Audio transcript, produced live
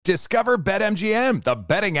Discover BetMGM, the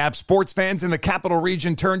betting app sports fans in the capital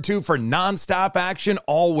region turn to for nonstop action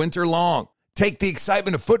all winter long. Take the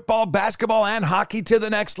excitement of football, basketball, and hockey to the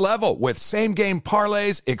next level with same-game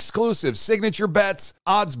parlays, exclusive signature bets,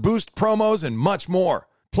 odds boost promos, and much more.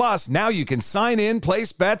 Plus, now you can sign in,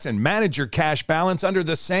 place bets, and manage your cash balance under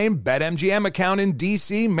the same BetMGM account in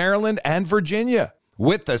D.C., Maryland, and Virginia.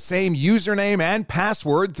 With the same username and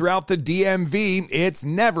password throughout the DMV, it's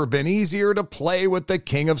never been easier to play with the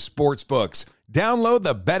king of sportsbooks. Download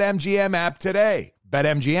the BetMGM app today.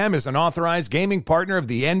 BetMGM is an authorized gaming partner of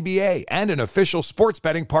the NBA and an official sports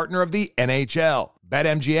betting partner of the NHL.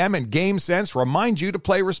 BetMGM and GameSense remind you to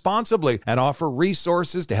play responsibly and offer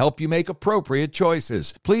resources to help you make appropriate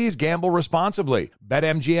choices. Please gamble responsibly.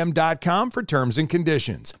 BetMGM.com for terms and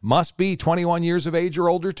conditions. Must be 21 years of age or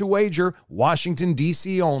older to wager. Washington,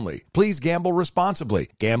 D.C. only. Please gamble responsibly.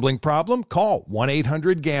 Gambling problem? Call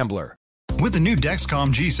 1-800-GAMBLER. With the new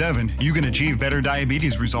Dexcom G7, you can achieve better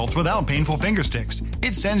diabetes results without painful finger sticks.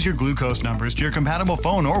 It sends your glucose numbers to your compatible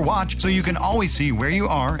phone or watch so you can always see where you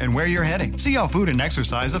are and where you're heading. See how food and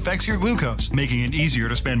exercise affects your glucose, making it easier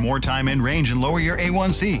to spend more time in range and lower your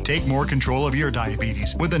A1C. Take more control of your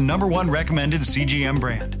diabetes with the #1 recommended CGM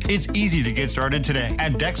brand. It's easy to get started today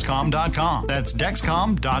at Dexcom.com. That's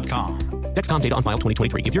Dexcom.com. Dexcom data on file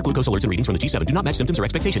 2023. If your glucose alerts and readings from the G7 do not match symptoms or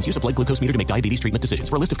expectations, use a blood glucose meter to make diabetes treatment decisions.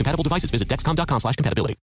 For a list of compatible devices, visit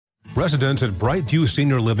Dexcom.com/compatibility. Residents at Brightview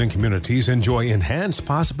Senior Living Communities enjoy enhanced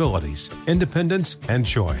possibilities, independence, and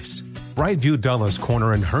choice. Brightview Dulles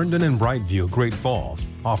Corner in Herndon and Brightview, Great Falls,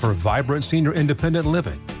 offer vibrant senior independent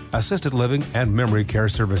living, assisted living, and memory care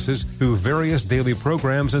services through various daily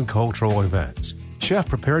programs and cultural events.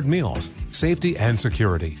 Chef-prepared meals, safety and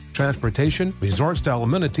security, transportation, resort-style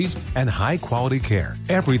amenities, and high-quality care.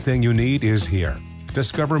 Everything you need is here.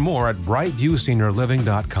 Discover more at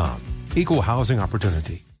brightviewseniorliving.com. Equal housing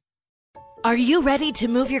opportunity. Are you ready to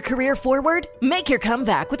move your career forward? Make your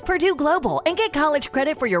comeback with Purdue Global and get college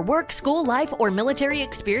credit for your work, school life, or military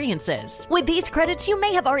experiences. With these credits, you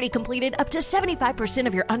may have already completed up to 75%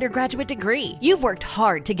 of your undergraduate degree. You've worked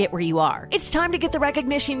hard to get where you are. It's time to get the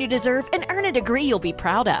recognition you deserve and earn a degree you'll be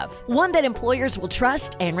proud of. One that employers will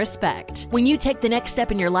trust and respect. When you take the next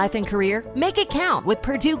step in your life and career, make it count with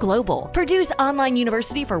Purdue Global, Purdue's online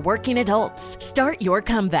university for working adults. Start your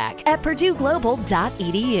comeback at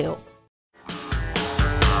purdueglobal.edu.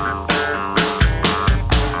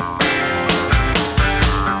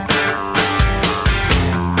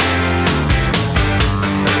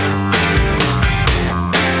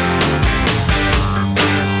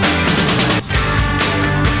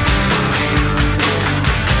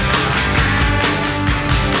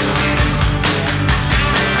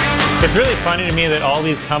 It's really funny to me that all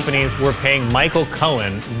these companies were paying Michael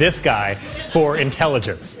Cohen, this guy, for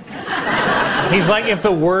intelligence. He's like if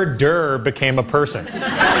the word "der" became a person.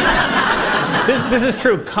 This is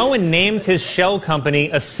true. Cohen named his shell company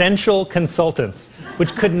Essential Consultants,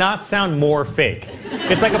 which could not sound more fake.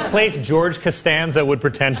 It's like a place George Costanza would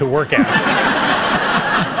pretend to work at.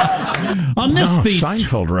 On this, the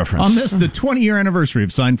Seinfeld reference. On this, the 20-year anniversary of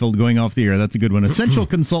Seinfeld going off the air. That's a good one. Essential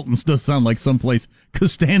Consultants does sound like someplace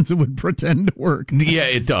Costanza would pretend to work. Yeah,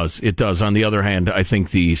 it does. It does. On the other hand, I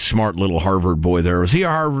think the smart little Harvard boy there, is he a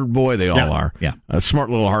Harvard boy? They all are. Yeah. A smart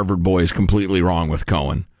little Harvard boy is completely wrong with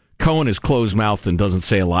Cohen. Cohen is closed-mouthed and doesn't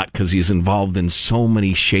say a lot because he's involved in so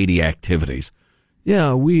many shady activities.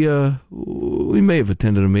 Yeah, we may have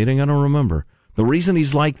attended a meeting. I don't remember. The reason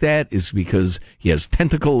he's like that is because he has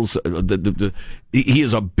tentacles. He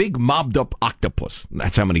is a big mobbed-up octopus.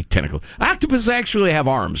 That's how many tentacles. Octopuses actually have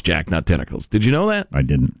arms, Jack, not tentacles. Did you know that? I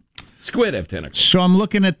didn't. Squid have tentacles. So I'm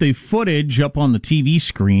looking at the footage up on the TV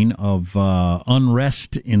screen of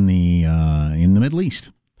unrest in the Middle East.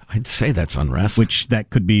 I'd say that's unrest. Which that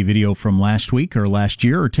could be video from last week or last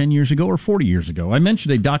year or 10 years ago or 40 years ago. I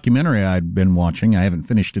mentioned a documentary I'd been watching. I haven't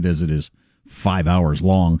finished it as it is 5 hours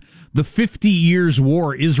long. The 50 Years'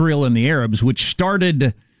 War, Israel and the Arabs, which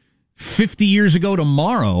started 50 years ago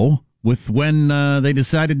tomorrow with when they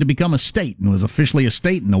decided to become a state and was officially a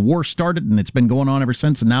state, and the war started, and it's been going on ever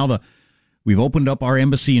since. And now we've opened up our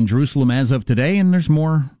embassy in Jerusalem as of today, and there's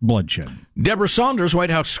more bloodshed. Deborah Saunders, White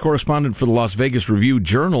House correspondent for the Las Vegas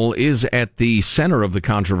Review-Journal, is at the center of the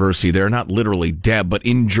controversy there. Not literally Deb, but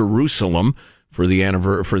in Jerusalem for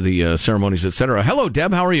the ceremonies, etc. Hello,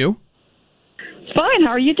 Deb. How are you? Fine. How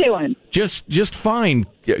are you doing? Just fine.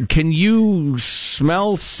 Can you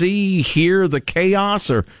smell, see, hear the chaos,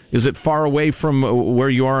 or is it far away from where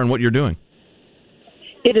you are and what you're doing?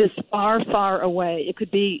 It is far, far away. It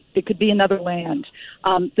could be another land.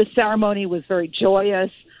 The ceremony was very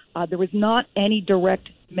joyous. There was not any direct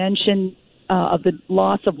mention of the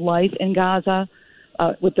loss of life in Gaza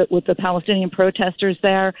with the Palestinian protesters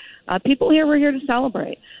there. People here were here to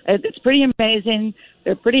celebrate. It's pretty amazing.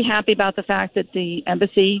 They're pretty happy about the fact that the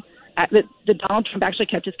embassy, that Donald Trump actually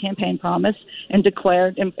kept his campaign promise and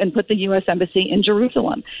declared and put the U.S. Embassy in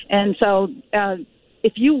Jerusalem. And so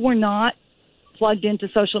if you were not plugged into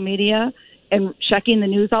social media and checking the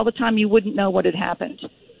news all the time, you wouldn't know what had happened.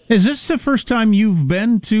 Is this the first time you've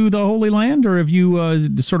been to the Holy Land, or have you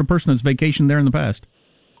the sort of person that's vacationed there in the past?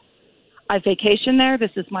 I vacationed there.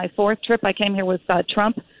 This is my fourth trip. I came here with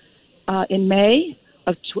Trump in May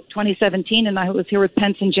of 2017, and I was here with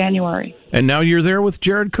Pence in January. And now you're there with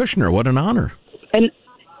Jared Kushner. What an honor. And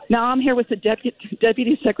now I'm here with the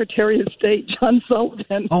Deputy Secretary of State, John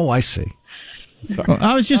Sullivan. Oh, I see. Well,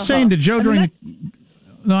 I was just saying to Joe during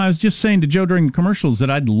the commercials that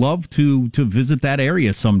I'd love to visit that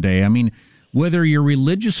area someday. I mean, whether you're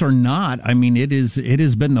religious or not, I mean, it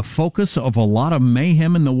has been the focus of a lot of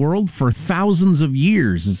mayhem in the world for thousands of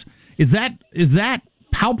years. Is that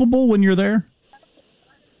palpable when you're there?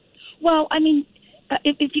 Well, I mean,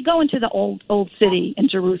 if you go into the old city in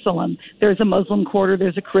Jerusalem, there's a Muslim quarter,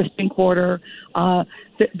 there's a Christian quarter.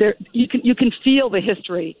 There you can feel the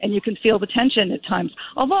history and you can feel the tension at times.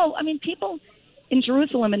 Although, I mean, people in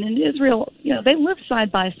Jerusalem and in Israel, they live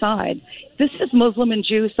side by side. This is Muslim and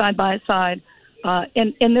Jew side by side,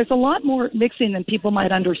 and there's a lot more mixing than people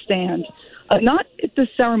might understand. Not at the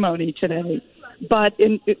ceremony today, but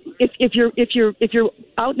if you're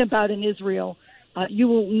out and about in Israel, you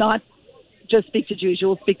will not just speak to Jews. You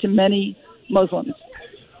will speak to many Muslims.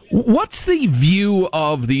 What's the view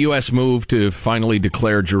of the U.S. move to finally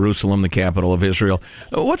declare Jerusalem the capital of Israel?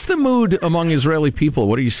 What's the mood among Israeli people?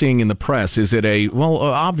 What are you seeing in the press? Is it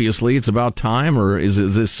obviously it's about time, or is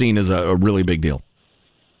this seen as a really big deal?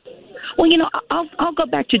 Well, I'll go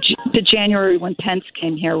back to January when Pence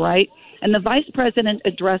came here, right? And the vice president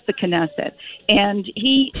addressed the Knesset, and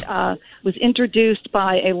he was introduced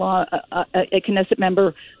by a Knesset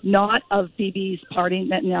member not of Bibi's party,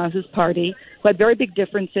 Netanyahu's party, who had very big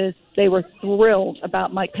differences. They were thrilled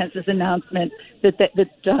about Mike Pence's announcement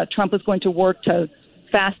that Trump was going to work to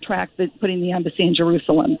fast track putting the embassy in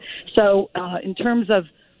Jerusalem. So in terms of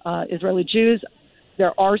Israeli Jews,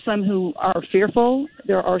 there are some who are fearful.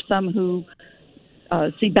 There are some who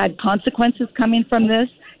see bad consequences coming from this.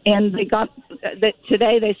 And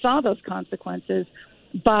today they saw those consequences.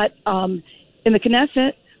 But in the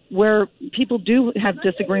Knesset, where people do have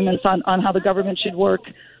disagreements on how the government should work,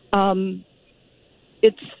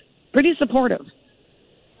 it's pretty supportive.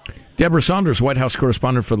 Deborah Saunders, White House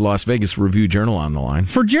correspondent for the Las Vegas Review-Journal, on the line.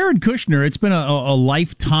 For Jared Kushner, it's been a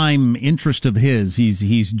lifetime interest of his.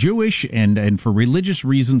 He's Jewish, and for religious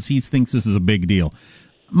reasons, he thinks this is a big deal.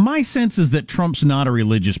 My sense is that Trump's not a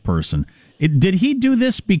religious person. Did he do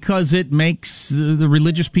this because it makes the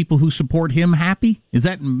religious people who support him happy? Is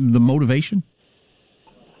that the motivation?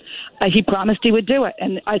 He promised he would do it,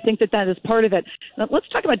 and I think that is part of it. Now, let's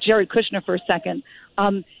talk about Jared Kushner for a second.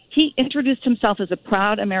 He introduced himself as a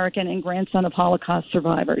proud American and grandson of Holocaust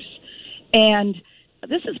survivors. And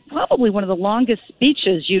this is probably one of the longest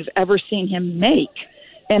speeches you've ever seen him make.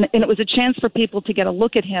 And it was a chance for people to get a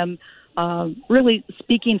look at him really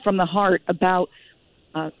speaking from the heart about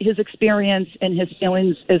his experience and his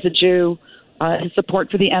feelings as a Jew, his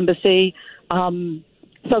support for the embassy.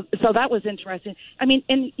 So that was interesting. I mean,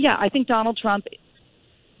 and yeah, I think Donald Trump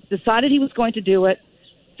decided he was going to do it,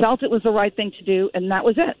 felt it was the right thing to do, and that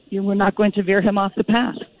was it. You were not going to veer him off the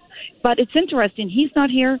path. But it's interesting. He's not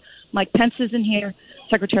here. Mike Pence isn't here.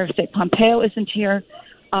 Secretary of State Pompeo isn't here.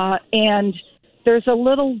 And there's a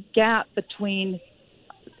little gap between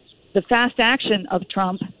the fast action of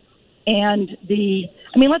Trump and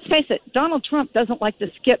let's face it, Donald Trump doesn't like to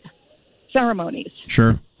skip ceremonies.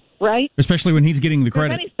 Sure. Right? Especially when he's getting the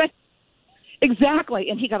credit. Exactly,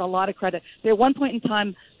 and he got a lot of credit. There, at one point in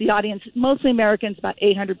time, the audience, mostly Americans, about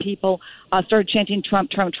 800 people, started chanting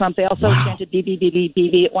Trump, Trump, Trump. They also chanted BB, BB,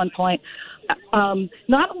 BB at one point.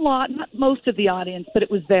 Not a lot, not most of the audience, but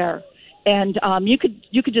it was there, and you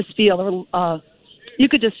could just feel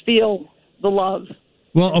the love.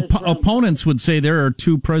 Well, opponents would say there are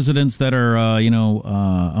two presidents that are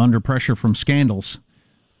under pressure from scandals.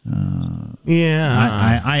 I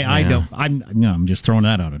don't. I'm just throwing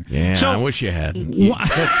that out. Yeah, so, I wish you had.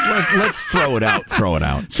 Let's throw it out. Throw it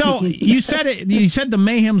out. So you said it. You said the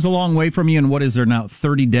mayhem's a long way from you, and what is there now?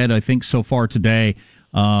 30 dead, I think, so far today,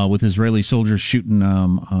 with Israeli soldiers shooting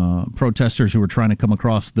protesters who were trying to come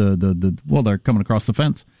across they're coming across the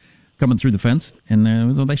fence, coming through the fence, and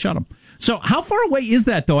they shot them. So how far away is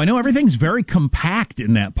that, though? I know everything's very compact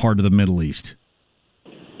in that part of the Middle East.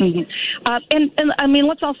 Mm-hmm. And I mean,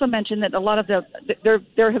 let's also mention that a lot of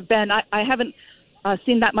there have been, I haven't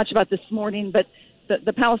seen that much about this morning, but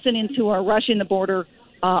the Palestinians who are rushing the border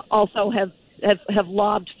also have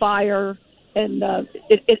lobbed fire, and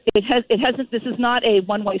it hasn't. This is not a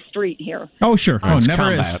one-way street here. Oh, sure.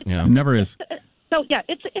 Never is. Yeah. Never is. So yeah,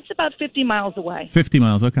 it's about 50 miles away. 50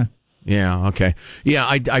 miles. Okay. Yeah, okay. Yeah,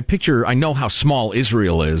 I know how small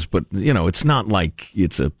Israel is, but, it's not like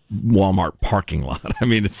it's a Walmart parking lot. I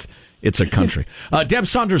mean, it's a country. Deb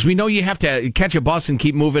Saunders, we know you have to catch a bus and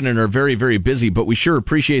keep moving and are very, very busy, but we sure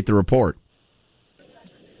appreciate the report.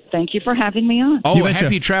 Thank you for having me on. Oh,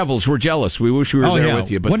 happy travels. We're jealous. We wish we were there with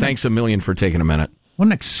you, but thanks a million for taking a minute. What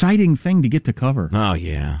an exciting thing to get to cover. Oh,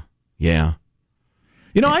 yeah. Yeah.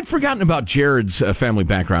 I'd forgotten about Jared's family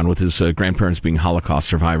background with his grandparents being Holocaust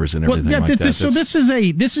survivors and everything like that. So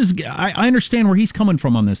I understand where he's coming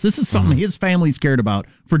from on this. This is something his family's cared about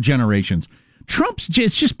for generations.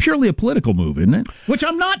 It's just purely a political move, isn't it? Which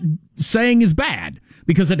I'm not saying is bad,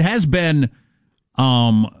 because it has been,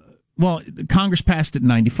 Congress passed it in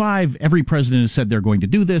 95. Every president has said they're going to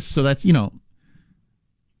do this. So that's, he's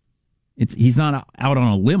not out on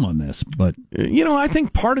a limb on this, but. I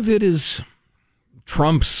think part of it is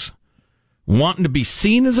Trump's wanting to be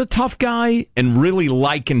seen as a tough guy and really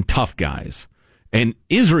liking tough guys. And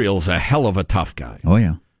Israel's a hell of a tough guy. Oh,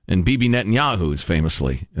 yeah. And Bibi Netanyahu is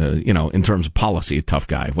famously, in terms of policy, a tough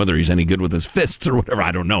guy. Whether he's any good with his fists or whatever,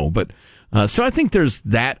 I don't know. But so I think there's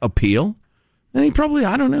that appeal. And he probably,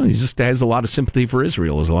 I don't know, he just has a lot of sympathy for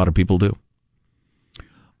Israel, as a lot of people do.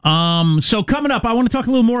 So coming up, I want to talk a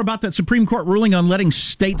little more about that Supreme Court ruling on letting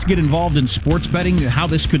states get involved in sports betting, how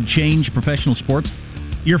this could change professional sports.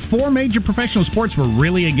 Your 4 major professional sports were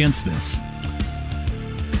really against this.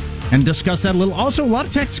 And discuss that a little. Also, a lot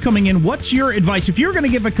of texts coming in. What's your advice? If you're going to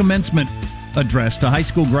give a commencement address to high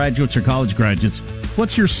school graduates or college graduates,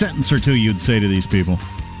 what's your sentence or two you'd say to these people?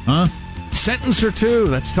 Huh? Sentence or two,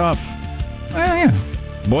 that's tough. Well, yeah.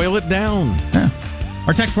 Boil it down. Yeah.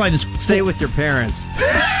 Our text line is... Stay with your parents.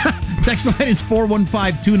 Text line is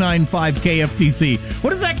 415-295-KFTC.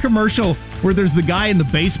 What is that commercial where there's the guy in the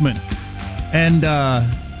basement and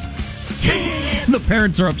the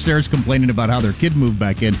parents are upstairs complaining about how their kid moved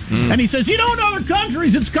back in? And he says, in other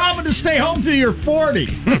countries it's common to stay home till you're 40.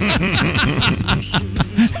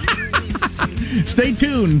 Stay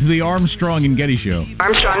tuned to the Armstrong and Getty Show.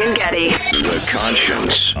 Armstrong and Getty. The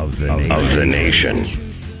conscience of the nation.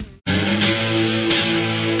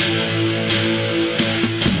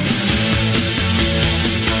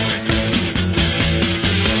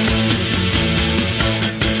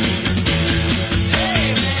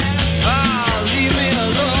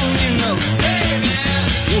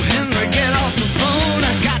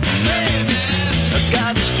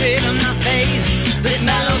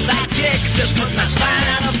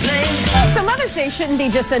 So Mother's Day shouldn't be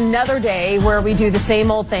just another day where we do the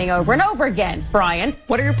same old thing over and over again. Brian,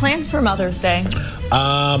 what are your plans for Mother's Day?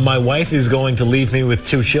 My wife is going to leave me with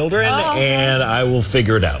 2 children, and I will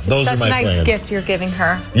figure it out. Those are my plans. That's a nice gift you're giving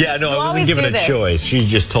her. Yeah, no, I wasn't given a choice. She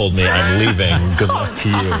just told me, I'm leaving. Good luck to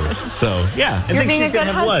you. So, yeah, I think she's going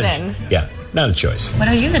to have lunch. Yeah, not a choice. What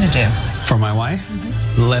are you going to do? For my wife,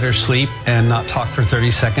 let her sleep and not talk for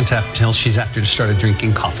 30 seconds until she's started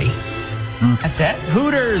drinking coffee. That's it?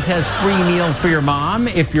 Hooters has free meals for your mom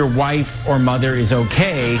if your wife or mother is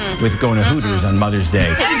okay with going to Hooters on Mother's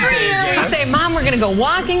Day. Every year we say, Mom, we're going to go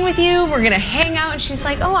walking with you. We're going to hang out. And she's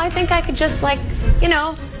like, I think I could just go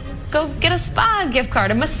get a spa gift card,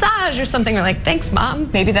 a massage or something. We're like, thanks, Mom.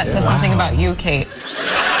 Maybe that says something about you, Kate.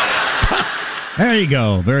 There you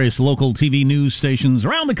go. Various local TV news stations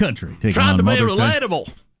around the country. Trying to be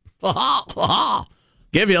relatable.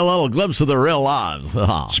 Give you a little glimpse of the real lives.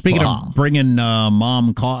 Speaking of bringing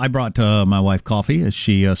mom I brought my wife coffee as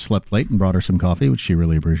she slept late and brought her some coffee, which she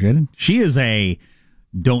really appreciated. She is a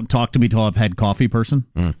don't talk to me till I've had coffee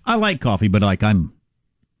person. I like coffee, but I'm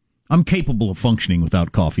capable of functioning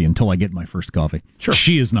without coffee until I get my first coffee. Sure.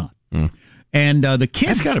 She is not. And the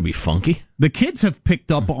kids... That's got to be funky. The kids have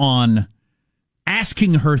picked up on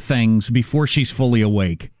asking her things before she's fully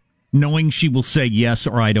awake, knowing she will say yes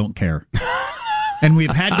or I don't care. And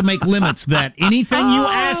we've had to make limits that anything you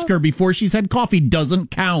ask her before she's had coffee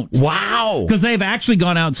doesn't count. Wow. Because they've actually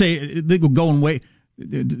gone out and say, they will go and wait,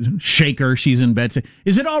 shake her, she's in bed, say,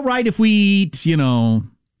 is it all right if we eat, a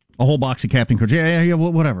whole box of Captain Crunch? Yeah,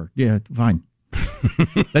 whatever. Yeah, fine.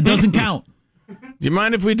 That doesn't count. Do you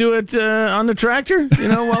mind if we do it on the tractor,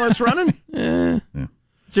 while it's running? Yeah.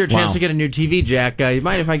 It's your chance to get a new TV, Jack. You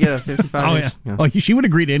mind if I get a 55-inch? Oh, she would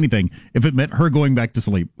agree to anything if it meant her going back to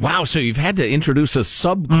sleep. Wow, so you've had to introduce a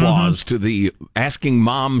sub-clause to the asking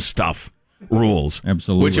mom stuff. rules.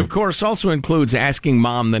 Absolutely. Which, of course, also includes asking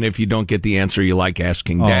mom then if you don't get the answer you like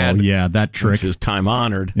asking dad. Oh, yeah, that trick. Which is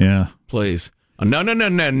time-honored. Yeah. Please.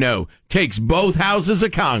 No. Takes both houses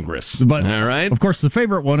of Congress. But, all right? Of course, the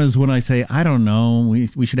favorite one is when I say, I don't know,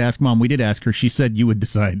 we should ask Mom. We did ask her. She said you would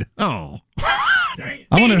decide. Oh. I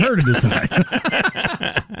wanted her to decide.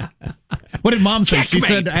 What did Mom say? Checkmate. She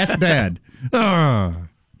said, ask Dad.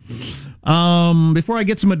 Before I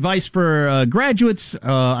get some advice for graduates,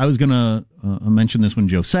 I was going to mention this when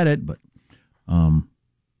Joe said it, but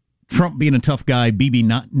Trump being a tough guy, Bibi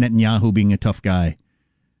Netanyahu being a tough guy.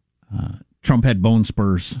 Trump had bone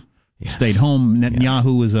spurs, stayed home.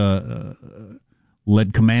 Netanyahu was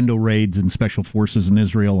led commando raids and special forces in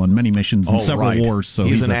Israel on many missions and several wars. So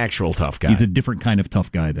he's an actual tough guy. He's a different kind of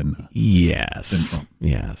tough guy than Trump.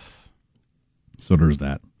 Yes. So there's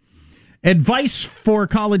that. Advice for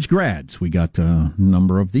college grads. We got a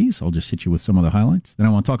number of these. I'll just hit you with some of the highlights. Then I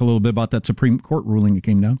want to talk a little bit about that Supreme Court ruling that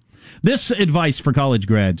came down. This advice for college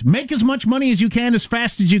grads. Make as much money as you can, as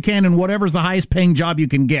fast as you can, and whatever's the highest paying job you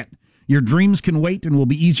can get. Your dreams can wait and will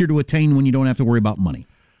be easier to attain when you don't have to worry about money.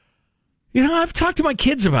 You know, I've talked to my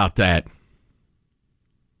kids about that.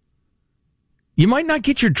 You might not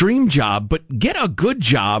get your dream job, but get a good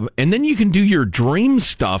job, and then you can do your dream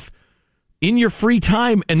stuff in your free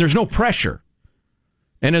time, and there's no pressure.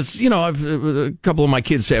 And as you know, a couple of my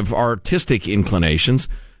kids have artistic inclinations,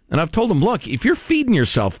 and I've told them, look, if you're feeding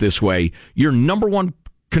yourself this way, your number one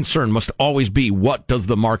concern must always be, what does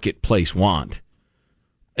the marketplace want?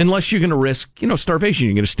 Unless you're going to risk, starvation,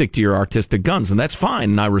 you're going to stick to your artistic guns, and that's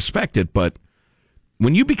fine, and I respect it. But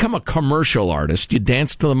when you become a commercial artist, you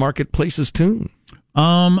dance to the marketplace's tune.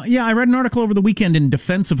 I read an article over the weekend in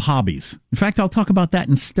defense of hobbies. In fact, I'll talk about that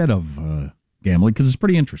instead of gambling because it's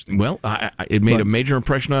pretty interesting. Well, it made a major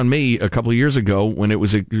impression on me a couple of years ago when it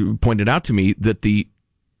was pointed out to me that the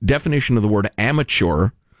definition of the word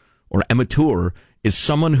amateur or amateur is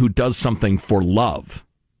someone who does something for love,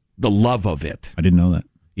 the love of it. I didn't know that.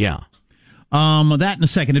 Yeah. That in a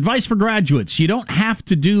second. Advice for graduates. You don't have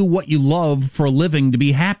to do what you love for a living to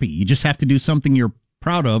be happy. You just have to do something you're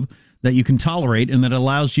proud of, that you can tolerate, and that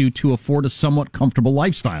allows you to afford a somewhat comfortable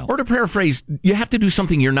lifestyle. Or to paraphrase, you have to do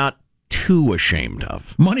something you're not too ashamed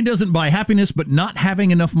of. Money doesn't buy happiness, but not having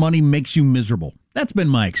enough money makes you miserable. That's been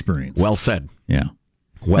my experience. Well said. Yeah.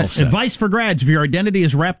 Well said. Advice for grads. If your identity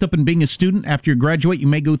is wrapped up in being a student, after you graduate, you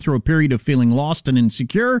may go through a period of feeling lost and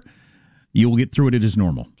insecure. You will get through it as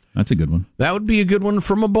normal. That's a good one. That would be a good one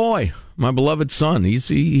from a boy, my beloved son.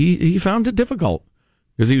 He found it difficult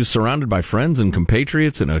because he was surrounded by friends and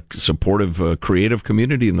compatriots and a supportive, creative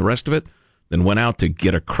community and the rest of it, then went out to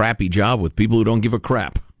get a crappy job with people who don't give a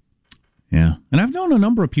crap. Yeah. And I've known a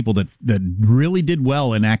number of people that really did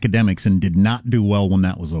well in academics and did not do well when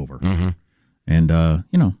that was over. Mm-hmm.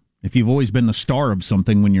 And, if you've always been the star of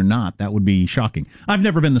something when you're not, that would be shocking. I've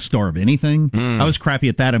never been the star of anything. I was crappy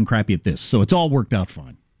at that. I'm crappy at this. So it's all worked out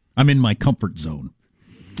fine. I'm in my comfort zone.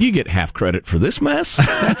 You get half credit for this mess.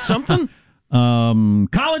 That's something.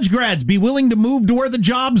 College grads, be willing to move to where the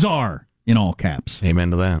jobs are. In all caps.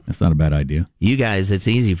 Amen to that. That's not a bad idea. You guys, it's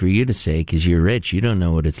easy for you to say because you're rich. You don't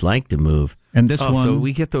know what it's like to move. And this one... So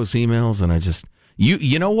we get those emails and I just...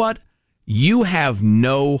 You know what? You have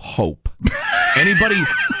no hope. Anybody...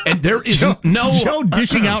 And there is no... Joe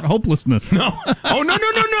dishing out hopelessness. No. Oh,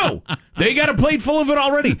 no. They got a plate full of it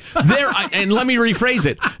already. And let me rephrase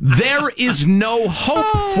it. There is no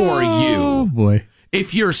hope for you. Oh, boy.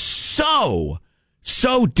 If you're so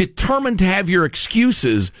determined to have your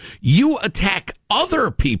excuses, you attack other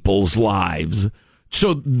people's lives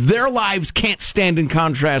so their lives can't stand in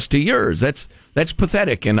contrast to yours. That's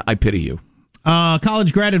pathetic, and I pity you.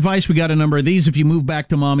 College grad advice, we got a number of these. If you move back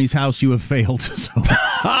to mommy's house, you have failed. So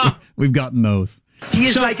we've gotten those. He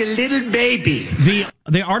is like a little baby.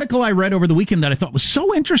 The article I read over the weekend that I thought was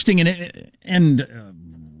so interesting, and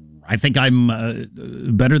I think I'm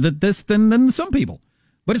better at this than some people.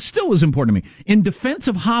 But it still was important to me. In defense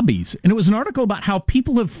of hobbies, and it was an article about how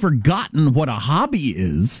people have forgotten what a hobby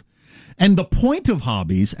is and the point of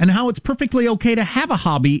hobbies and how it's perfectly okay to have a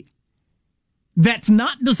hobby that's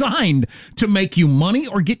not designed to make you money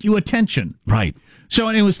or get you attention. Right. So,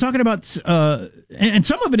 and it was talking about, and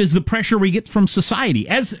some of it is the pressure we get from society.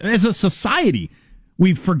 As a society,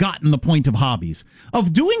 we've forgotten the point of hobbies,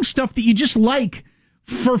 of doing stuff that you just like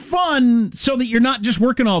for fun, so that you're not just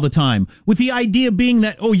working all the time. With the idea being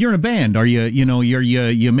that, you're in a band. Are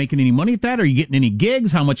you making any money at that? Are you getting any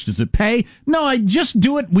gigs? How much does it pay? No, I just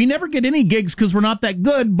do it. We never get any gigs because we're not that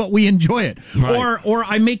good, but we enjoy it. Right. Or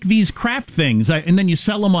I make these craft things, and then you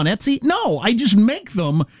sell them on Etsy. No, I just make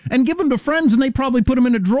them and give them to friends, and they probably put them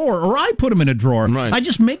in a drawer, or I put them in a drawer. Right. I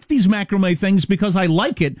just make these macrame things because I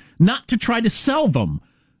like it, not to try to sell them.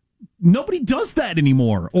 Nobody does that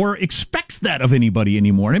anymore or expects that of anybody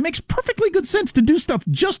anymore. And it makes perfectly good sense to do stuff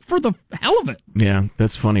just for the hell of it. Yeah,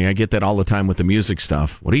 that's funny. I get that all the time with the music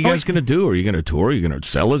stuff. What are you guys going to do? Are you going to tour? Are you going to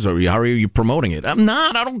sell us? Or how are you promoting it? I'm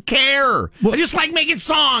not. I don't care. I just like making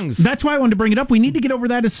songs. That's why I wanted to bring it up. We need to get over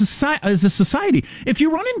that as a society. If you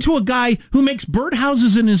run into a guy who makes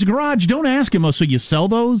birdhouses in his garage, don't ask him, so you sell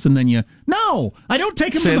those? And then no, I don't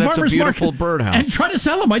take him to the farmer's market birdhouse and try to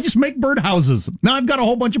sell them. I just make birdhouses. Now I've got a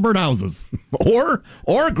whole bunch of birdhouses.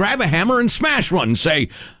 Or grab a hammer and smash one and say,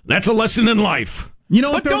 that's a lesson in life.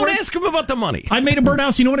 But don't ask him about the money. I made a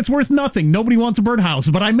birdhouse. You know what? It's worth nothing. Nobody wants a birdhouse,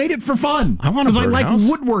 but I made it for fun. I want a birdhouse. I like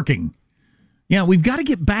woodworking. Yeah, we've got to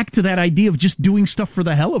get back to that idea of just doing stuff for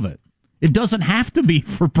the hell of it. It doesn't have to be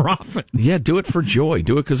for profit. Yeah, do it for joy.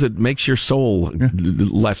 Do it because it makes your soul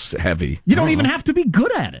less heavy. You don't even have to be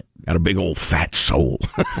good at it. Got a big old fat soul.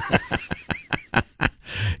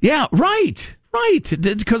 Yeah, right.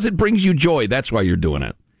 Because it brings you joy. That's why you're doing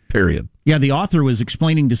it. Period. Yeah, the author was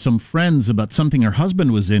explaining to some friends about something her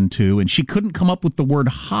husband was into, and she couldn't come up with the word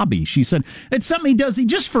hobby. She said, it's something he does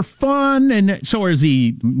just for fun, and so is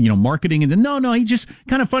he, marketing, and no, he's just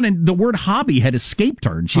kind of fun, and the word hobby had escaped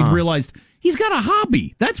her, and she realized he's got a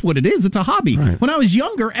hobby. That's what it is. It's a hobby. Right. When I was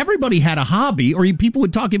younger, everybody had a hobby, or people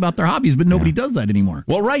would talk about their hobbies, but nobody does that anymore.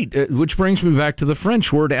 Well, right, which brings me back to the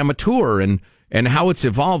French word amateur, and how it's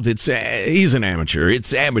evolved. It's he's an amateur.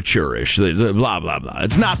 It's amateurish. Blah blah blah.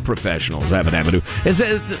 It's not professional. As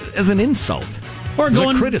an insult or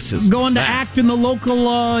a criticism. Going to act in the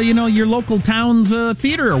local, your local town's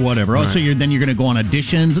theater or whatever. Right. So then you're going to go on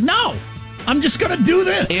auditions. No, I'm just going to do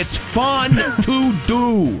this. It's fun to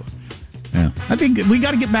do. Yeah, I think we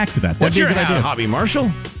got to get back to that. What's your hobby, Marshall?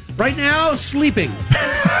 Right now, sleeping.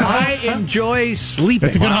 I enjoy sleeping.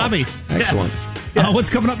 That's a good hobby. Excellent. Yes. What's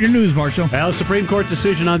coming up in your news, Marshall? Well, a Supreme Court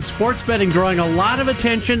decision on sports betting drawing a lot of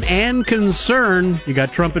attention and concern. You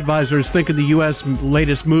got Trump advisors thinking the U.S.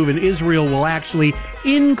 latest move in Israel will actually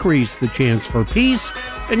increase the chance for peace.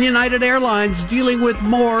 And United Airlines dealing with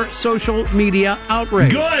more social media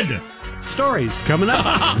outrage. Good. Stories coming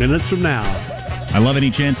up minutes from now. I love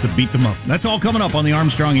any chance to beat them up. That's all coming up on the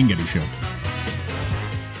Armstrong and Getty Show.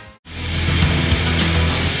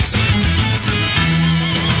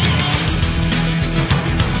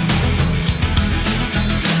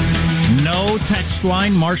 Text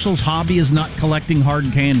line, Marshall's hobby is not collecting hard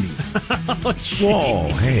candies. Whoa,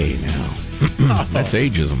 hey now. That's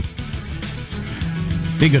ageism.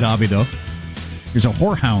 Be a good hobby, though. There's a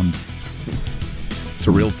whorehound. It's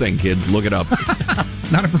a real thing, kids. Look it up.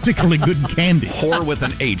 Not a particularly good candy. Whore with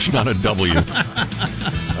an H, not a W.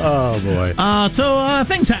 Oh, boy. So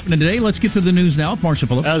things happening today. Let's get to the news now with Marshall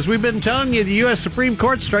Phillips. As we've been telling you, the U.S. Supreme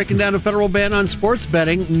Court striking down a federal ban on sports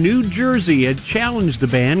betting. New Jersey had challenged the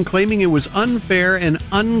ban, claiming it was unfair and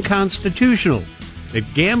unconstitutional.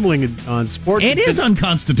 That gambling on sports... It is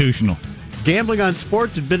unconstitutional. Gambling on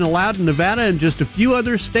sports had been allowed in Nevada and just a few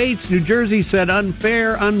other states. New Jersey said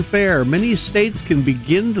unfair. Many states can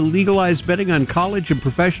begin to legalize betting on college and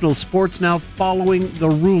professional sports now following the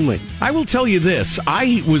ruling. I will tell you this.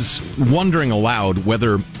 I was wondering aloud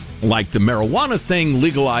whether, like the marijuana thing,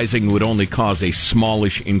 legalizing would only cause a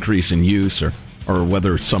smallish increase in use or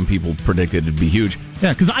whether some people predicted it'd be huge.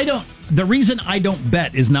 Yeah, because the reason I don't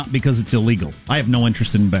bet is not because it's illegal. I have no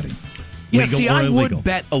interest in betting. Yeah, see, I would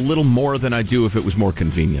bet a little more than I do if it was more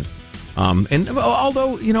convenient. And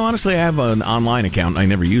although, honestly, I have an online account. I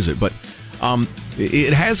never use it. But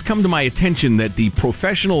it has come to my attention that the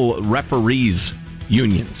professional referees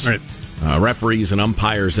unions, right. Referees and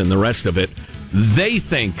umpires and the rest of it, they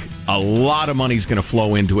think a lot of money's going to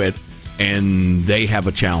flow into it, and they have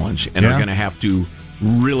a challenge. And they're going to have to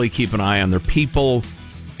really keep an eye on their people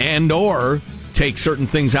and or take certain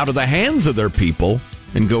things out of the hands of their people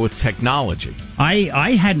and go with technology.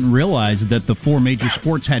 I hadn't realized that the four major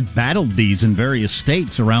sports had battled these in various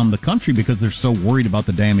states around the country because they're so worried about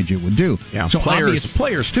the damage it would do. Yeah, so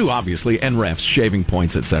players too, obviously, and refs, shaving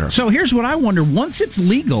points, etc. So here's what I wonder. Once it's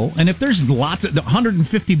legal, and if there's lots of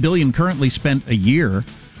 $150 billion currently spent a year,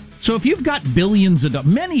 so if you've got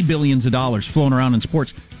many billions of dollars flowing around in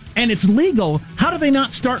sports, and it's legal, how do they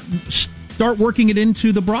not start working it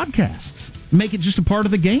into the broadcasts? Make it just a part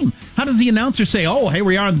of the game. How does the announcer say, "Oh, hey,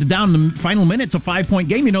 we are down in the final minutes, a 5-point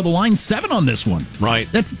game. You know, the line's 7 on this one." Right.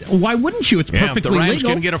 Why wouldn't you? It's perfectly if the Rams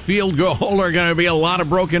legal. can get a field goal, there are going to be a lot of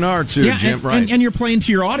broken hearts here, Jim. And you're playing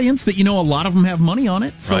to your audience that you know a lot of them have money on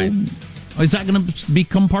it. So is that going to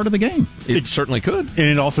become part of the game? It certainly could. And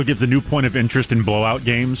it also gives a new point of interest in blowout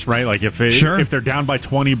games, right? Like if they're down by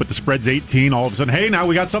 20 but the spread's 18, all of a sudden, hey, now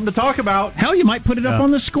we got something to talk about. Hell, you might put it up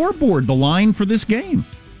on the scoreboard, the line for this game.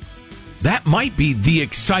 That might be the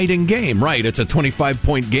exciting game, right? It's a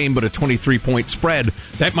 25-point game, but a 23-point spread.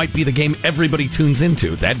 That might be the game everybody tunes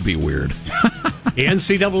into. That'd be weird. The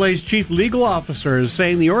NCAA's chief legal officer is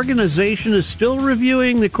saying the organization is still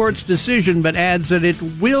reviewing the court's decision, but adds that it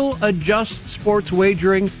will adjust sports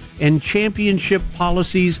wagering and championship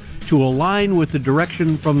policies to align with the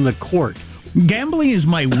direction from the court. Gambling is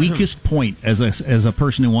my weakest point as a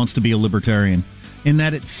person who wants to be a libertarian, in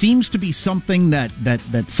that it seems to be something that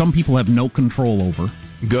some people have no control over.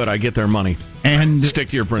 Good, I get their money. And stick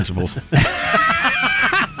to your principles.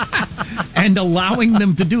 And allowing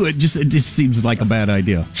them to do it just seems like a bad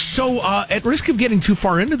idea. So, at risk of getting too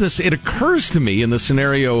far into this, it occurs to me in the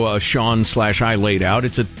scenario Sean/I laid out,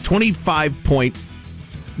 it's a 25-point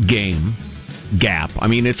game gap. I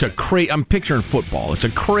mean, it's I'm picturing football. It's a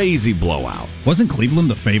crazy blowout. Wasn't Cleveland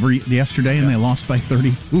the favorite yesterday and they lost by 30?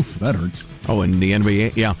 Oof, that hurts. Oh, in the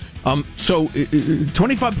NBA, yeah. So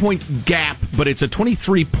 25-point gap, but it's a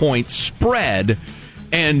 23-point spread.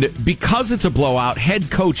 And because it's a blowout,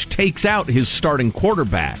 head coach takes out his starting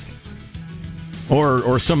quarterback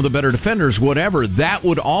or some of the better defenders, whatever. That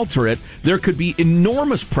would alter it. There could be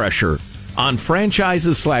enormous pressure on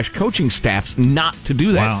franchises/coaching staffs not to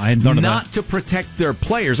do that. Wow, I hadn't thought of not that. to protect their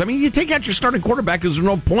players. I mean, you take out your starting quarterback, there's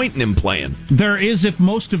no point in him playing. There is if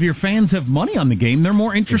most of your fans have money on the game. They're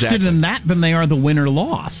more interested in that than they are the win or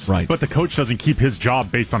loss. Right. But the coach doesn't keep his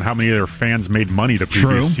job based on how many of their fans made money the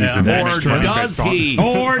previous season. Yeah. Or does he?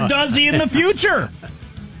 Or does he in the future?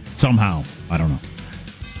 Somehow. I don't know.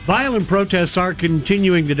 Violent protests are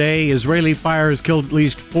continuing today. Israeli fire has killed at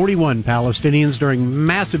least 41 Palestinians during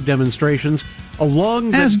massive demonstrations along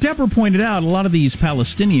the... As Deborah pointed out, a lot of these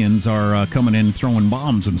Palestinians are coming in throwing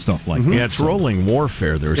bombs and stuff like that. Yeah, it's rolling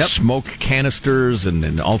warfare. There's smoke canisters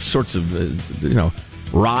and all sorts of,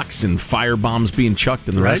 rocks and fire bombs being chucked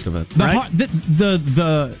and the rest of it.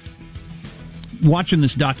 The watching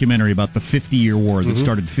this documentary about the 50-year war that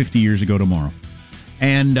started 50 years ago tomorrow.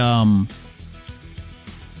 And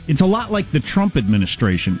it's a lot like the Trump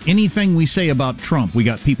administration. Anything we say about Trump, we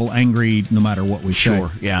got people angry no matter what we say.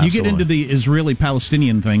 Sure, yeah, you get into the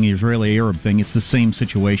Israeli-Palestinian thing, the Israeli-Arab thing, it's the same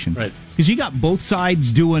situation. Right. Because you got both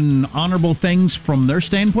sides doing honorable things from their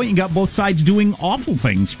standpoint, you got both sides doing awful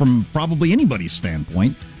things from probably anybody's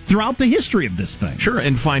standpoint throughout the history of this thing. Sure,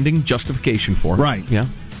 and finding justification for it. Right. Yeah.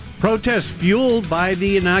 Protests fueled by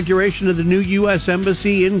the inauguration of the new U.S.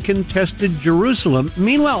 Embassy in contested Jerusalem.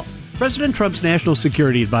 Meanwhile, President Trump's national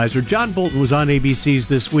security advisor, John Bolton, was on ABC's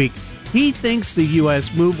This Week. He thinks the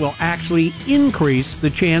U.S. move will actually increase the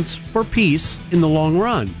chance for peace in the long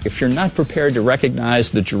run. If you're not prepared to recognize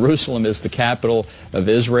that Jerusalem is the capital of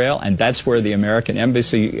Israel and that's where the American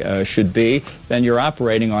embassy should be, then you're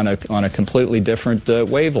operating on a completely different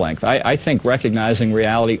wavelength. I think recognizing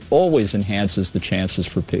reality always enhances the chances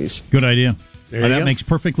for peace. Good idea. That makes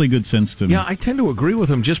perfectly good sense to me. Yeah, I tend to agree with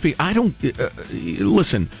him. I don't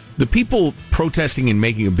listen. The people protesting and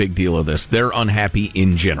making a big deal of this, they're unhappy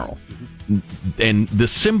in general. And the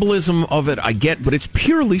symbolism of it, I get, but it's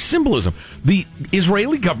purely symbolism. The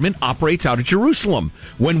Israeli government operates out of Jerusalem.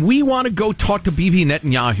 When we want to go talk to Bibi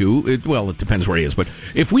Netanyahu, it depends where he is, but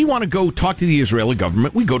if we want to go talk to the Israeli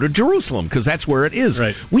government, we go to Jerusalem because that's where it is.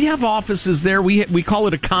 Right. We have offices there. We call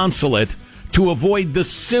it a consulate to avoid the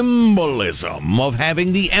symbolism of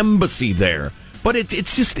having the embassy there. But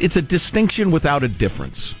it's a distinction without a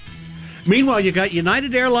difference. Meanwhile, you got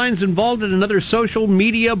United Airlines involved in another social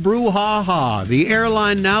media brouhaha. The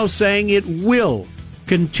airline now saying it will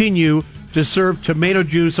continue to serve tomato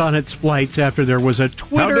juice on its flights after there was a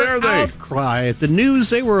Twitter outcry at the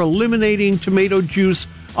news they were eliminating tomato juice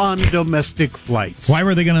on domestic flights. Why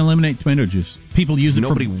were they going to eliminate tomato juice? People use it.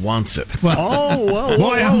 Nobody wants it. Boy,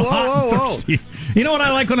 I'm hot and thirsty. You know what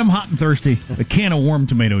I like when I'm hot and thirsty? A can of warm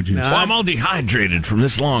tomato juice. Well, I'm all dehydrated from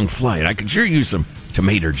this long flight. I could sure use some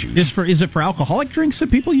tomato juice. Is it for alcoholic drinks that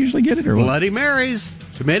people usually get it, or what? Bloody Marys.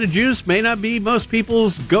 Tomato juice may not be most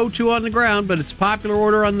people's go-to on the ground, but it's popular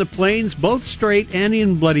order on the planes, both straight and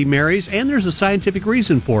in Bloody Marys, and there's a scientific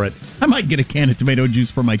reason for it. I might get a can of tomato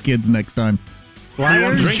juice for my kids next time.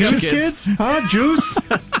 Juice, kids? Huh? Juice?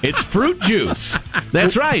 It's fruit juice.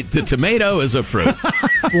 That's right. The tomato is a fruit.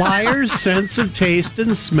 Flyers' sense of taste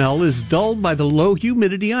and smell is dulled by the low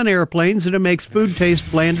humidity on airplanes, and it makes food taste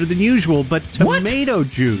blander than usual. But tomato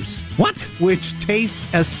juice, which tastes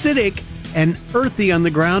acidic and earthy on the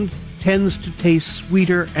ground, tends to taste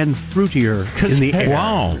sweeter and fruitier in the air.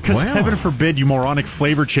 Wow. Because heaven forbid you moronic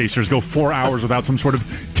flavor chasers go 4 hours without some sort of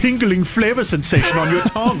tingling flavor sensation on your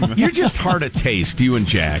tongue. You're just hard of taste, you and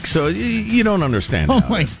Jack, so you don't understand. Oh,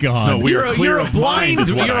 my God. No, you're a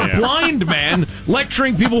blind man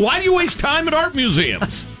lecturing people. Why do you waste time at art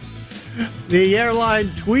museums? The airline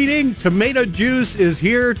tweeting, tomato juice is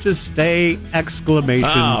here to stay! Exclamation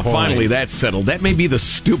point. Finally, that's settled. That may be the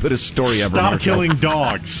stupidest story ever. Stop killing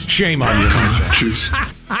dogs. Shame on you. Juice.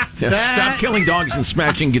 Stop killing dogs and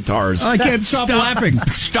smashing guitars. I can't stop laughing.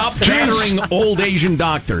 Stop battering old Asian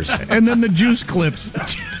doctors. And then the juice clips.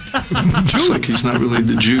 It's like he's not really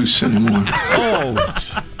the juice anymore. Oh,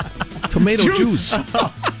 tomato juice.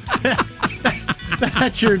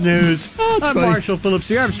 That's your news. I'm Marshall Phillips,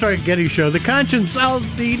 the Armstrong and Getty Show, the conscience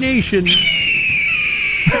of the nation.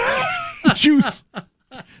 Juice.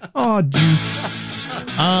 Oh, juice.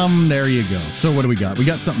 There you go. So what do we got? We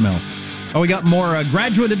got something else. Oh, we got more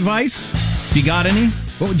graduate advice. If you got any,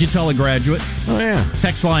 what would you tell a graduate? Oh, yeah.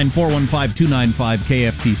 Text line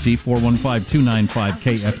 415-295-KFTC,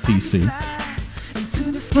 415-295-KFTC.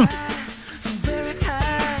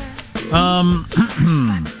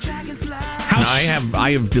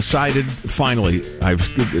 I have decided, finally, I've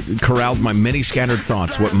corralled my many scattered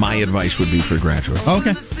thoughts, what my advice would be for graduates.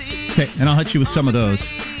 Okay, and I'll hit you with some of those.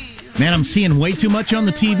 Man, I'm seeing way too much on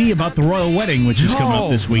the TV about the royal wedding, which is coming up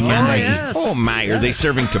this weekend. Oh, my, are they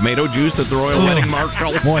serving tomato juice at the royal wedding,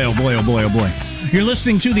 Marshall? Boy, oh boy, oh boy, oh boy. You're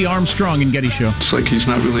listening to the Armstrong and Getty Show. It's like he's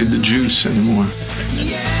not really the juice anymore.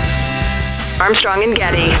 Armstrong and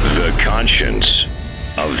Getty. The conscience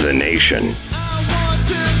of the nation.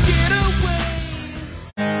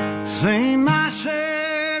 Sing my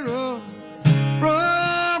share of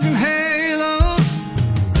broken halos,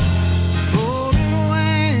 floating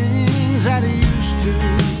wings that used to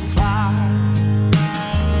fly.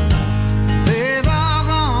 They've all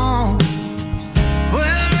gone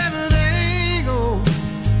wherever they go.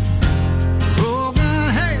 Broken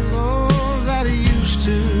halos that used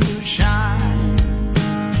to shine.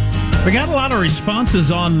 We got a lot of responses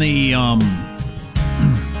on the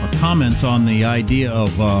comments on the idea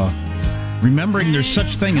of remembering there's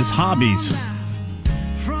such thing as hobbies.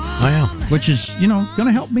 Which is, going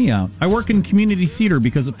to help me out. I work in community theater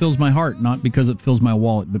because it fills my heart, not because it fills my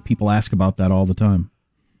wallet, but people ask about that all the time.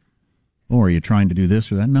 Oh, are you trying to do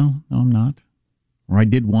this or that? No, I'm not. Or I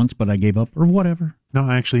did once, but I gave up, or whatever. No,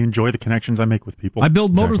 I actually enjoy the connections I make with people. I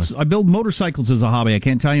build motorcycles as a hobby. I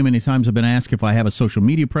can't tell you how many times I've been asked if I have a social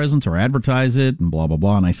media presence or advertise it and blah, blah,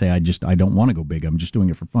 blah. And I say, I don't want to go big. I'm just doing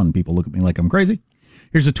it for fun. People look at me like I'm crazy.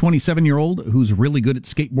 Here's a 27-year-old who's really good at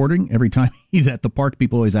skateboarding. Every time he's at the park,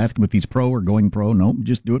 people always ask him if he's pro or going pro. No,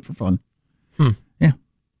 just do it for fun. Yeah.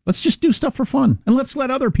 Let's just do stuff for fun. And let's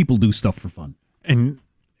let other people do stuff for fun. And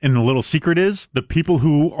the little secret is, the people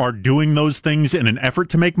who are doing those things in an effort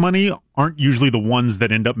to make money aren't usually the ones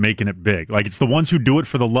that end up making it big. Like, it's the ones who do it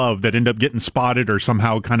for the love that end up getting spotted or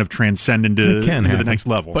somehow kind of transcend into the next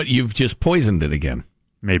level. But you've just poisoned it again.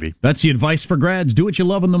 Maybe. That's the advice for grads. Do what you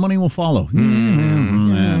love and the money will follow.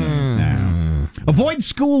 Avoid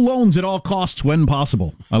school loans at all costs when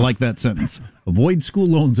possible. I like that sentence. Avoid school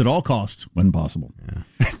loans at all costs when possible.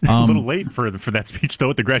 A little late for that speech,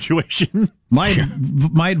 though, at the graduation.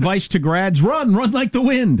 My advice to grads, run like the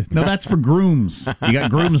wind. No, that's for grooms. You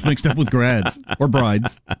got grooms mixed up with grads or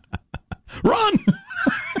brides. Run!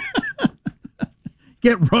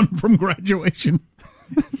 Get run from graduation.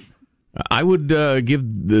 I would give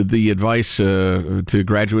the advice to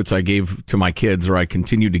graduates I gave to my kids, or I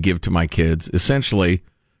continue to give to my kids. Essentially,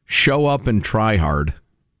 show up and try hard.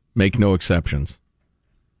 Make no exceptions.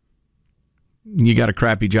 You got a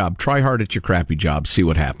crappy job. Try hard at your crappy job. See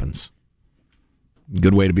what happens.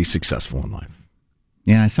 Good way to be successful in life.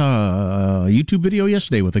 Yeah, I saw a YouTube video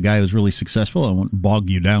yesterday with a guy who's really successful. I won't bog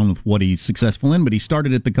you down with what he's successful in, but he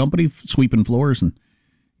started at the company sweeping floors, and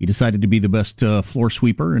he decided to be the best floor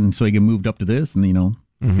sweeper, and so he moved up to this and,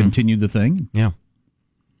 continued the thing. Yeah.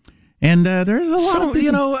 And there's a lot of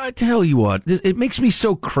people. I tell you what, it makes me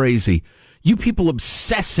so crazy. You people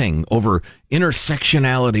obsessing over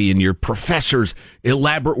intersectionality and your professor's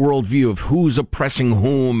elaborate worldview of who's oppressing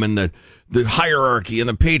whom and the hierarchy and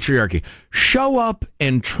the patriarchy. Show up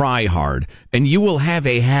and try hard, and you will have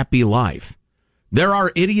a happy life. There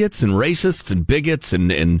are idiots and racists and bigots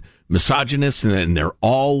and misogynists, and there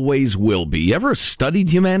always will be. You ever studied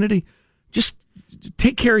humanity? Just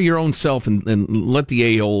take care of your own self and let the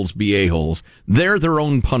a-holes be a-holes. They're their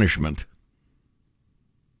own punishment.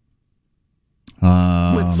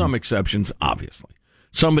 With some exceptions, obviously.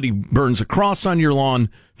 Somebody burns a cross on your lawn,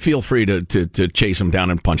 feel free to chase them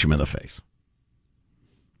down and punch them in the face.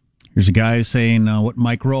 Here's a guy saying what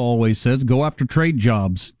Mike Rowe always says, go after trade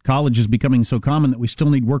jobs. College is becoming so common that we still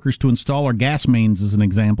need workers to install our gas mains, as an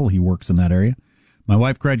example. He works in that area. My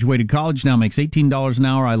wife graduated college, now makes $18 an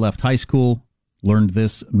hour. I left high school, learned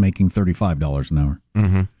this, making $35 an hour.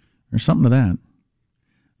 Mm-hmm. There's something to that.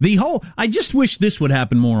 I just wish this would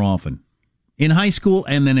happen more often. In high school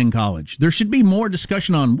and then in college. There should be more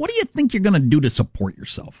discussion on what do you think you're going to do to support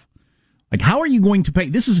yourself? Like, how are you going to pay?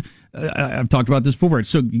 This is, I've talked about this before.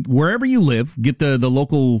 So wherever you live, get the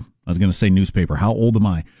local, I was going to say newspaper. How old am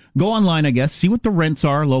I? Go online, I guess, see what the rents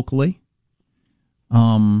are locally.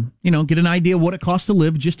 Get an idea of what it costs to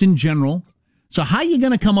live just in general. So how are you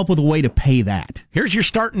going to come up with a way to pay that? Here's your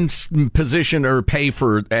starting position or pay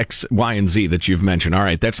for X, Y, and Z that you've mentioned. All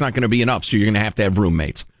right, that's not going to be enough, so you're going to have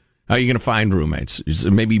roommates. How are you going to find roommates?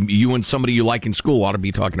 Maybe you and somebody you like in school ought to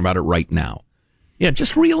be talking about it right now. Yeah,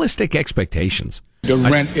 just realistic expectations. The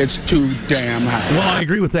rent is too damn high. Well, I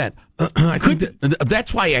agree with that. I think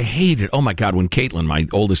that's why I hate it. Oh, my God, when Caitlin, my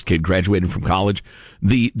oldest kid, graduated from college,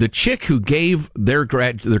 the chick who gave their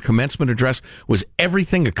commencement address was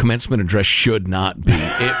everything a commencement address should not be.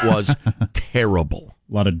 It was terrible.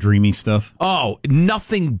 A lot of dreamy stuff. Oh,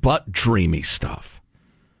 nothing but dreamy stuff.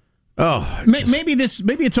 Oh, maybe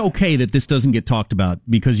it's okay that this doesn't get talked about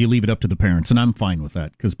because you leave it up to the parents, and I'm fine with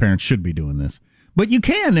that because parents should be doing this. But you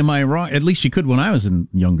can, am I wrong? At least you could when I was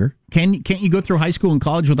younger. Can't you go through high school and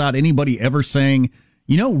college without anybody ever saying,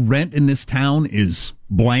 rent in this town is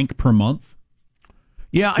blank per month?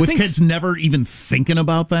 Yeah, I think kids never even thinking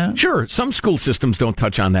about that. Sure, some school systems don't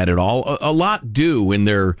touch on that at all. A lot do in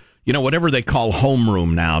their, whatever they call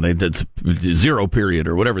homeroom now. It's zero period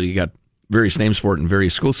or whatever. You got various names for it in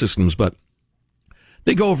various school systems, but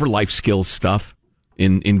they go over life skills stuff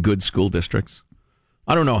in good school districts.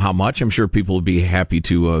 I don't know how much. I'm sure people would be happy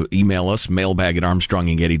to email us,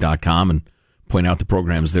 mailbag@armstrongandgetty.com, and point out the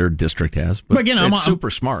programs their district has. But again, it's super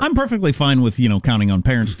smart. I'm perfectly fine with counting on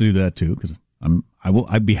parents to do that too, because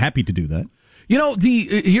I'd be happy to do that.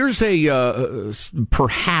 Here's a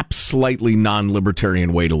perhaps slightly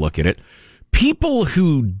non-libertarian way to look at it. People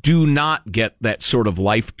who do not get that sort of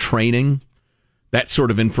life training, that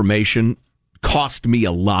sort of information, cost me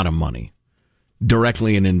a lot of money,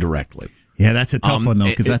 directly and indirectly. Yeah, that's a tough one, though,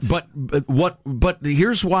 because that's. But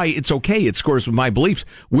here's why it's okay. It scores with my beliefs.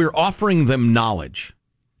 We're offering them knowledge.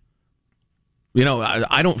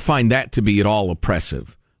 I don't find that to be at all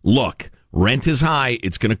oppressive. Look, rent is high.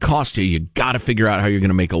 It's going to cost you. You got to figure out how you're going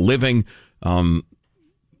to make a living.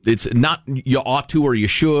 It's not you ought to or you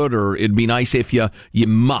should or it'd be nice if you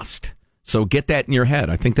must. So get that in your head.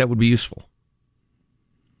 I think that would be useful.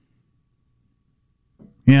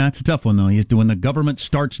 Yeah, it's a tough one, though. When the government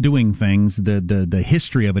starts doing things, the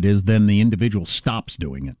history of it is then the individual stops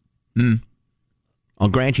doing it. I'll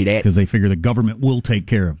grant you that. Because they figure the government will take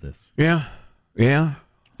care of this. Yeah. I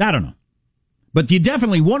don't know. But you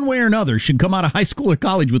definitely, one way or another, should come out of high school or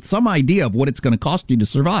college with some idea of what it's going to cost you to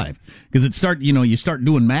survive. Because you start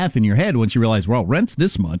doing math in your head once you realize, well, rent's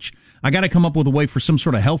this much. I got to come up with a way for some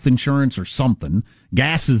sort of health insurance or something.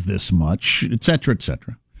 Gas is this much, et cetera, et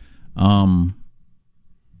cetera.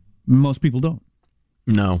 Most people don't.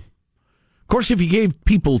 No. Of course, if you gave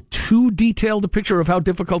people too detailed a picture of how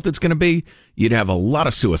difficult it's going to be, you'd have a lot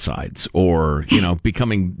of suicides or,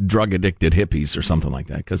 becoming drug-addicted hippies or something like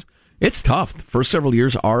that. Because it's tough. The first several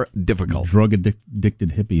years are difficult.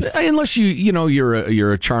 Drug-addicted hippies. Unless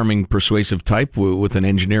you're a charming, persuasive type with an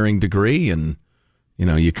engineering degree and,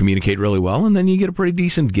 you communicate really well, and then you get a pretty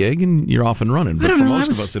decent gig and you're off and running. But for most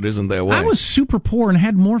of us, it isn't that way. I was super poor and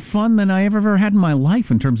had more fun than I ever had in my life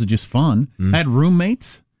in terms of just fun. I had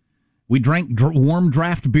roommates. We drank warm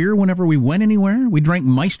draft beer whenever we went anywhere. We drank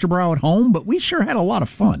Meisterbrow at home, but we sure had a lot of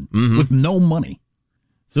fun with no money.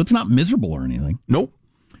 So it's not miserable or anything. Nope.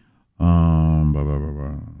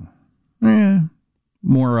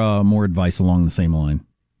 More advice along the same line.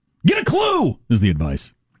 Get a clue is the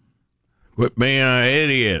advice. Quit being an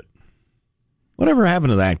idiot. Whatever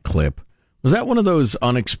happened to that clip? Was that one of those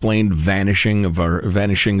unexplained vanishings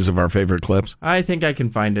of our favorite clips? I think I can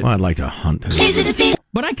find it. Well, I'd like to hunt it.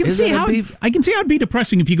 But I can see how it'd be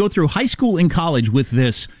depressing if you go through high school and college with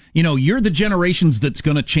this. You're the generations that's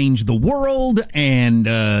going to change the world, and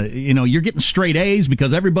you're getting straight A's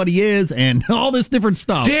because everybody is, and all this different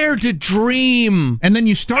stuff. Dare to dream. And then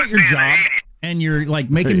you start your job, And you're like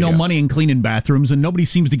making no money and cleaning bathrooms, and nobody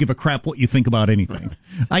seems to give a crap what you think about anything.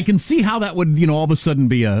 I can see how that would, all of a sudden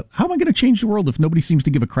be how am I going to change the world if nobody seems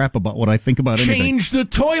to give a crap about what I think about anything? Change the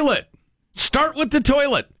toilet. Start with the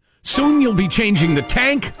toilet. Soon you'll be changing the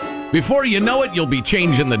tank. Before you know it, you'll be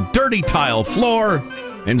changing the dirty tile floor.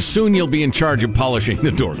 And soon you'll be in charge of polishing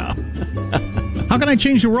the doorknob. How can I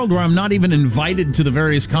change the world where I'm not even invited to the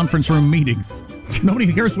various conference room meetings?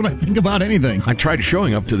 Nobody cares what I think about anything. I tried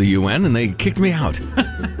showing up to the UN and they kicked me out.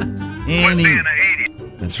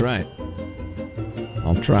 That's right.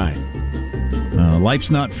 I'll try.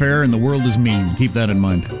 Life's not fair and the world is mean. Keep that in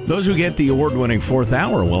mind. Those who get the award-winning fourth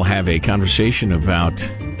hour will have a conversation about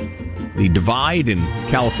the divide in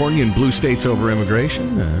California and blue states over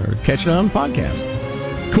immigration. Catch it on the podcast.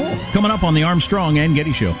 Cool. Coming up on the Armstrong and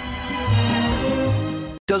Getty Show.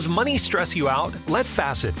 Does money stress you out? Let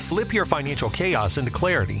Facet flip your financial chaos into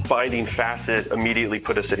clarity. Finding Facet immediately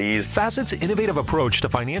put us at ease. Facet's innovative approach to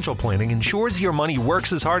financial planning ensures your money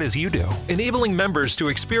works as hard as you do, enabling members to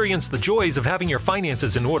experience the joys of having your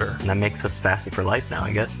finances in order. And that makes us Facet for life now,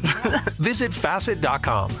 I guess. Visit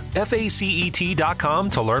Facet.com,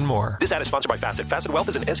 FACET.com to learn more. This ad is sponsored by Facet. Facet Wealth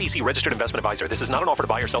is an SEC registered investment advisor. This is not an offer to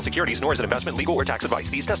buy or sell securities, nor is it investment, legal, or tax advice.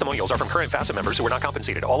 These testimonials are from current Facet members who are not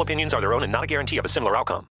compensated. All opinions are their own and not a guarantee of a similar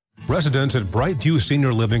outcome. Residents at Brightview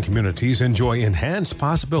Senior Living Communities enjoy enhanced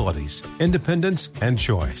possibilities, independence, and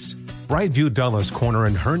choice. Brightview Dulles Corner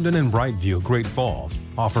in Herndon and Brightview, Great Falls,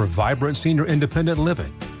 offer vibrant senior independent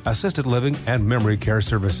living, assisted living, and memory care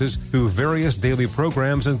services through various daily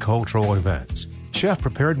programs and cultural events.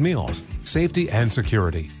 Chef-prepared meals, safety and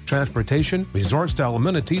security, transportation, resort-style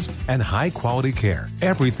amenities, and high-quality care.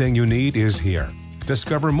 Everything you need is here.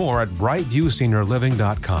 Discover more at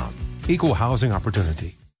brightviewseniorliving.com. Equal housing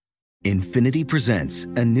opportunity. Infiniti presents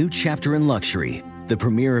a new chapter in luxury, the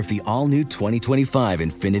premiere of the all-new 2025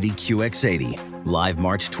 Infiniti QX80, live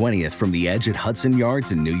March 20th from the Edge at Hudson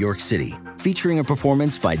Yards in New York City, featuring a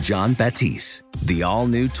performance by John Batiste. The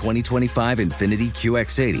all-new 2025 Infiniti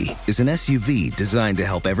QX80 is an SUV designed to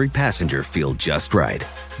help every passenger feel just right.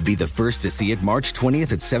 Be the first to see it March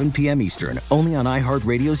 20th at 7 p.m. Eastern, only on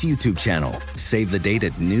iHeartRadio's YouTube channel. Save the date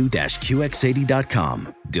at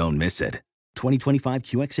new-QX80.com. Don't miss it. 2025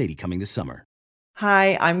 QX80 coming this summer.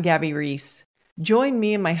 Hi, I'm Gabby Reese. Join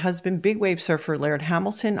me and my husband, big wave surfer Laird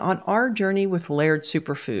Hamilton, on our journey with Laird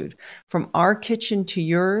Superfood. From our kitchen to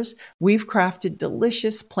yours, we've crafted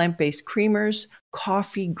delicious plant-based creamers,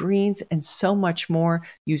 coffee, greens, and so much more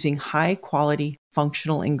using high-quality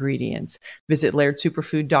functional ingredients. Visit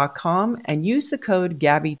LairdSuperfood.com and use the code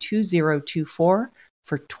GABBY2024 for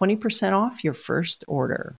 20% off your first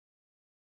order.